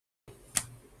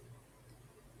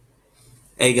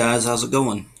Hey guys, how's it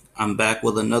going? I'm back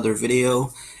with another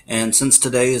video, and since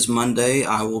today is Monday,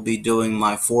 I will be doing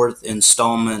my fourth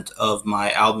installment of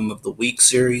my Album of the Week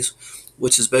series,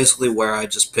 which is basically where I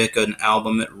just pick an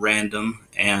album at random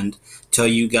and tell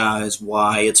you guys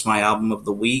why it's my album of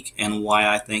the week and why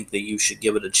I think that you should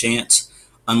give it a chance,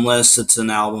 unless it's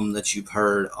an album that you've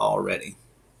heard already.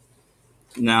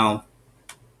 Now,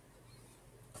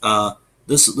 uh,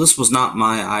 this was not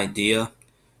my idea.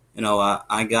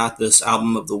 I got this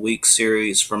album of the week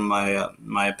series from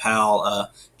my pal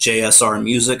JSR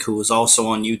Music, who is also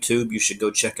on YouTube. You should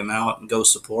go check him out and go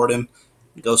support him,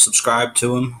 go subscribe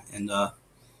to him, and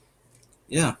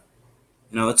yeah,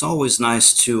 it's always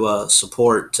nice to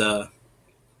support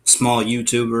small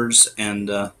YouTubers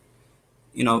and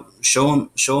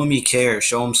show them you care,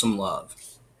 show them some love.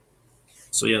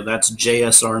 So yeah, that's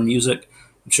JSR Music.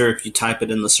 I'm sure if you type it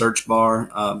in the search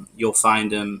bar, you'll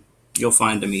find him. You'll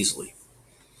find him easily.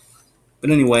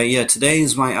 But anyway, yeah, today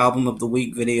is my album of the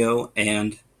week video,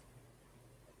 and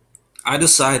I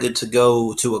decided to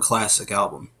go to a classic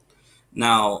album.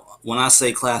 Now, when I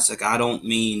say classic, I don't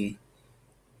mean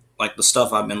like the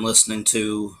stuff I've been listening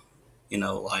to,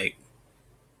 like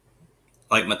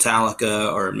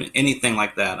Metallica or anything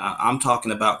like that. I'm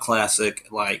talking about classic.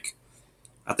 Like,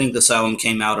 I think this album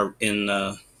came out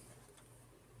in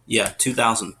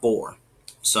 2004.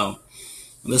 So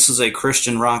this is a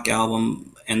Christian rock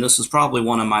album, and this is probably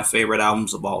one of my favorite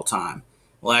albums of all time.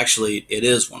 Well, actually, it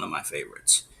is one of my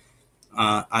favorites.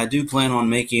 I do plan on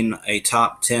making a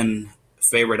top 10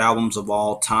 favorite albums of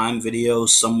all time video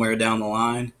somewhere down the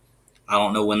line. I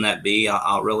don't know when that be.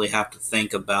 I'll really have to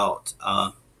think about.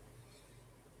 I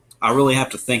really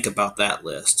have to think about that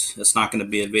list. It's not going to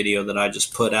be a video that I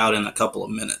just put out in a couple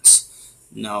of minutes.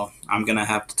 No, I'm going to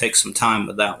have to take some time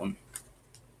with that one.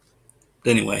 But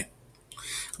anyway,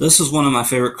 this is one of my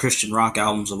favorite Christian rock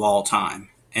albums of all time,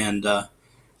 and the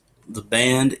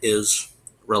band is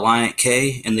Relient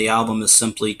K, and the album is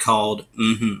simply called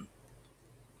Mmhmm.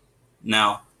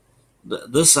 Now,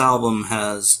 this album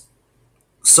has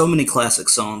so many classic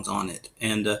songs on it,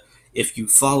 and if you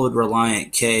followed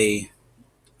Relient K,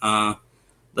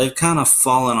 they've kind of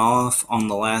fallen off on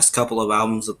the last couple of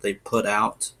albums that they put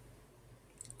out,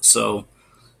 so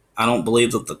I don't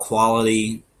believe that the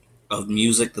quality of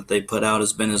music that they put out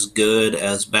has been as good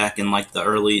as back in like the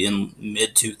early and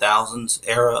mid 2000s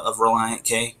era of Relient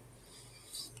K.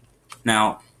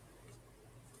 Now,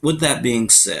 with that being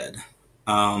said,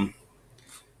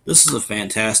 this is a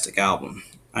fantastic album.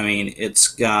 I mean, it's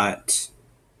got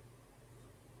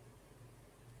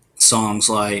songs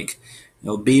like,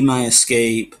 Be My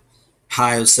Escape,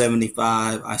 High of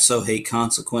 75, I So Hate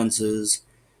Consequences,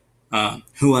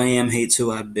 Who I Am Hates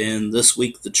Who I've Been, This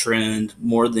Week the Trend,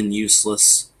 More Than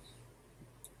Useless.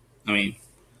 I mean,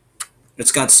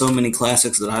 it's got so many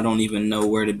classics that I don't even know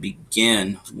where to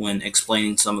begin when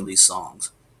explaining some of these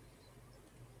songs.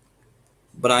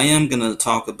 But I am going to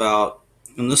talk about,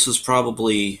 and this is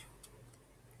probably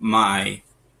my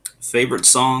favorite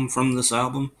song from this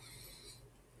album,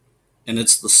 and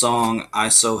it's the song I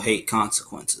So Hate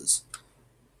Consequences.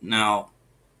 Now,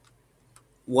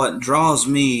 what draws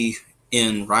me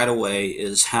in right away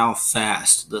is how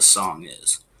fast this song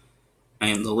is.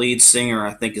 And the lead singer,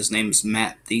 I think his name is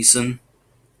Matt Thiessen.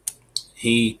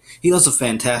 He does a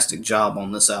fantastic job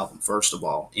on this album, first of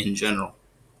all, in general.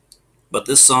 But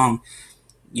this song,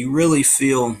 you really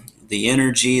feel the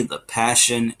energy, the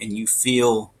passion, and you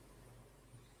feel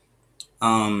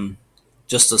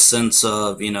just a sense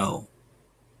of, a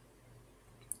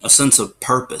sense of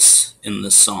purpose in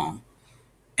this song.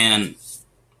 And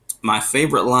my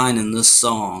favorite line in this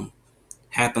song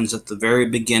happens at the very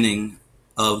beginning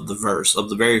of the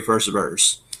very first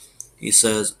verse. He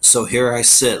says, "So here I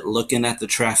sit looking at the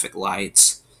traffic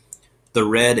lights. The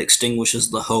red extinguishes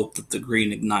the hope that the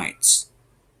green ignites."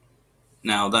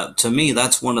 Now, that to me,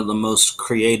 that's one of the most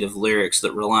creative lyrics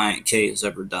that Relient K has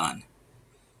ever done.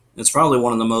 It's probably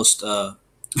one of the most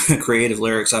creative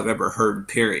lyrics I've ever heard,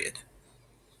 period.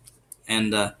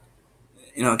 And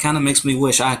it kind of makes me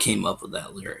wish I came up with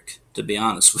that lyric, to be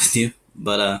honest with you.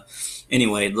 But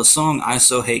anyway, the song I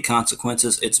So Hate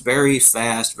Consequences, it's very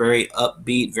fast, very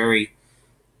upbeat, very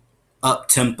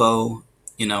up-tempo.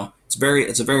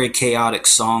 It's a very chaotic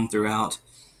song throughout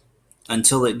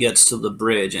until it gets to the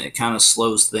bridge, and it kind of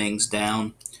slows things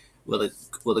down with a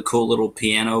cool little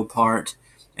piano part.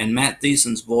 And Matt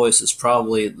Thiessen's voice is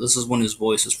this is when his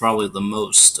voice is probably the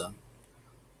most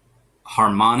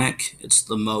harmonic. It's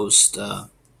the most I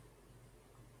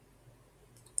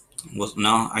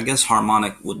guess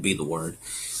harmonic would be the word.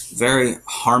 Very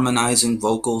harmonizing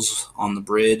vocals on the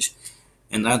bridge,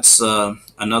 and that's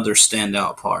another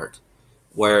standout part.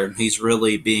 where he's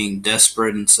really being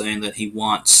desperate and saying that he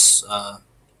wants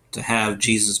to have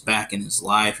Jesus back in his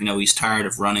life. He's tired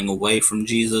of running away from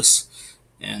Jesus,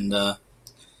 and the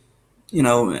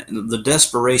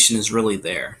desperation is really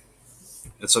there.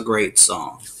 It's a great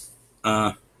song.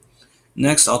 Uh,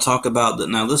 Next, I'll talk about that.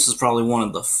 Now, this is probably one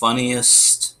of the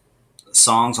funniest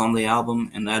songs on the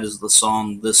album, and that is the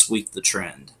song "This Week the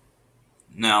Trend."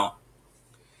 Now,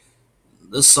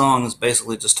 this song is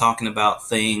basically just talking about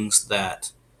things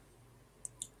that,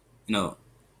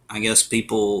 I guess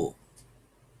people.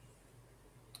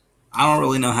 I don't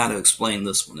really know how to explain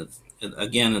this one.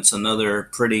 Again, it's another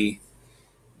pretty.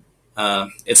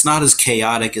 It's not as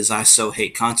chaotic as "I So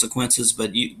Hate Consequences,"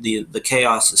 but the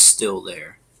chaos is still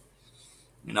there.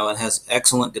 It has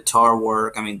excellent guitar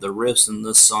work. I mean, the riffs in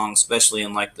this song, especially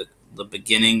in like the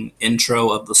beginning intro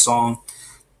of the song,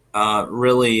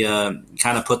 really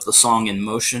kind of put the song in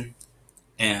motion.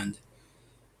 And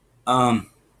um,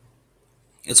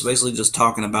 it's basically just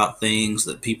talking about things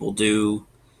that people do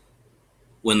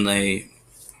when they,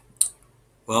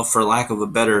 well, for lack of a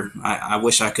better, I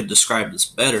wish I could describe this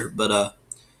better, but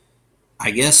I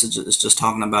guess it's just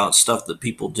talking about stuff that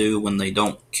people do when they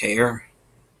don't care.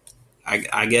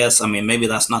 I guess, I mean, maybe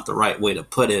that's not the right way to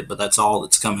put it, but that's all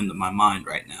that's coming to my mind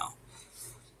right now.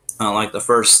 Like the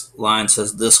first line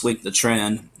says, "This week the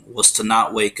trend was to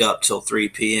not wake up till 3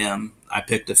 p.m. I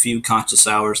picked a few conscious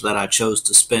hours that I chose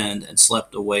to spend and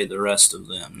slept away the rest of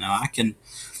them." Now, I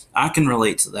can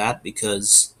relate to that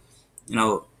because,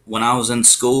 when I was in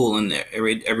school and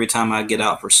every time I get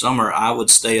out for summer, I would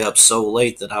stay up so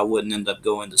late that I wouldn't end up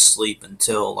going to sleep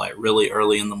until like really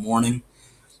early in the morning.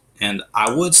 And I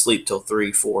would sleep till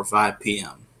 3, 4, 5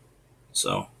 p.m.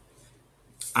 So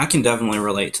I can definitely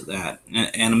relate to that.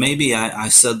 And maybe I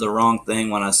said the wrong thing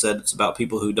when I said it's about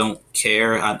people who don't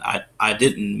care. I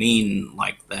didn't mean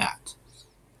like that.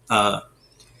 Uh,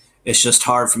 it's just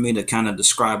hard for me to kind of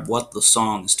describe what the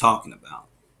song is talking about.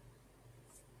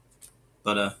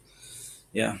 But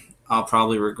yeah, I'll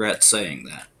probably regret saying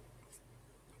that.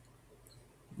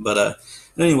 But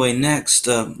anyway, next,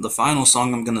 the final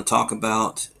song I'm going to talk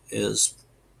about is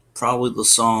probably the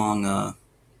song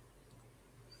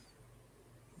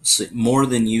 "More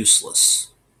Than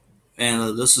Useless."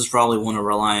 And this is probably one of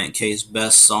Relient K's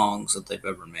best songs that they've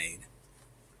ever made.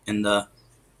 And,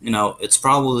 it's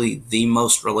probably the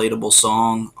most relatable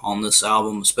song on this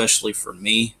album, especially for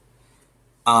me.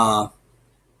 Uh,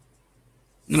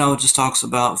 it just talks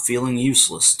about feeling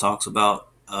useless, talks about,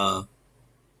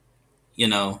 you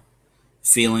know,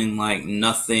 feeling like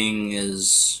nothing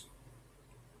is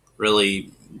really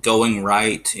going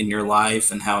right in your life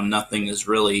and how nothing is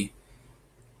really,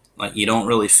 like, you don't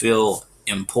really feel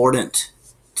important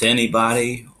to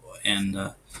anybody.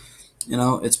 And,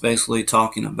 it's basically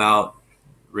talking about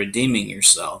redeeming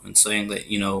yourself and saying that,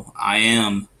 I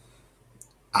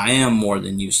am more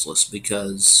than useless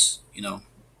because,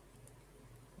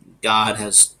 God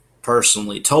has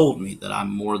personally told me that I'm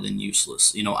more than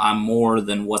useless. I'm more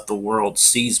than what the world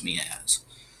sees me as.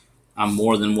 I'm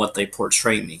more than what they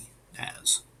portray me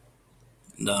as.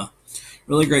 And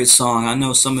really great song. I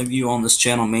know some of you on this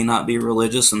channel may not be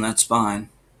religious, and that's fine.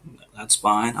 That's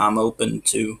fine. I'm open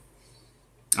to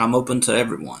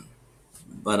everyone.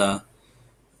 But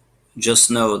just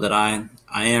know that I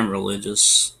am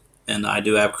religious and I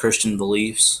do have Christian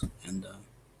beliefs, and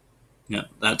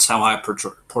that's how I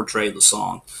portray the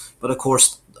song. But of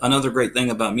course, another great thing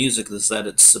about music is that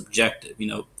it's subjective.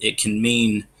 It can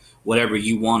mean whatever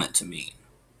you want it to mean.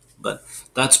 But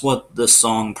that's what this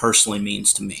song personally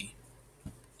means to me.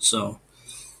 So,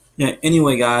 yeah,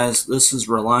 anyway, guys, this is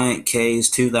Relient K's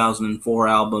 2004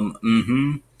 album,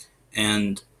 Mmhmm.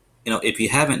 And, if you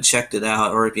haven't checked it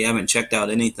out, or if you haven't checked out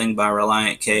anything by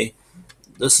Relient K,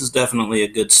 this is definitely a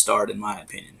good start, in my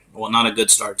opinion. Well, not a good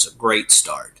start, it's a great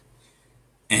start.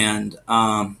 And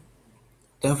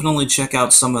definitely check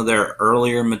out some of their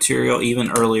earlier material,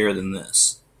 even earlier than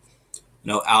this.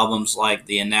 Albums like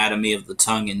The Anatomy of the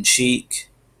Tongue in Cheek,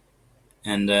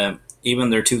 and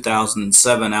even their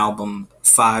 2007 album,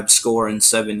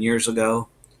 57 Years Ago.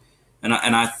 And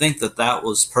I think that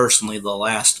was personally the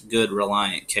last good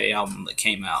Relient K album that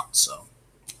came out. So,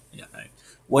 yeah,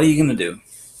 what are you going to do?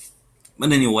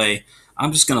 But anyway,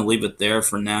 I'm just going to leave it there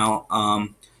for now.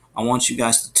 I want you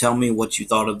guys to tell me what you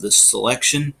thought of this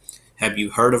selection. Have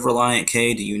you heard of Relient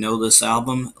K? Do you know this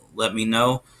album? Let me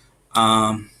know.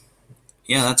 Yeah,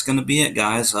 that's going to be it,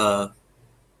 guys.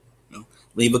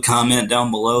 Leave a comment down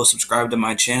below. Subscribe to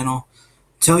my channel.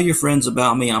 Tell your friends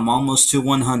about me. I'm almost to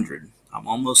 100. I'm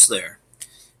almost there.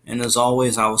 And as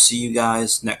always, I will see you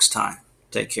guys next time.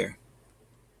 Take care.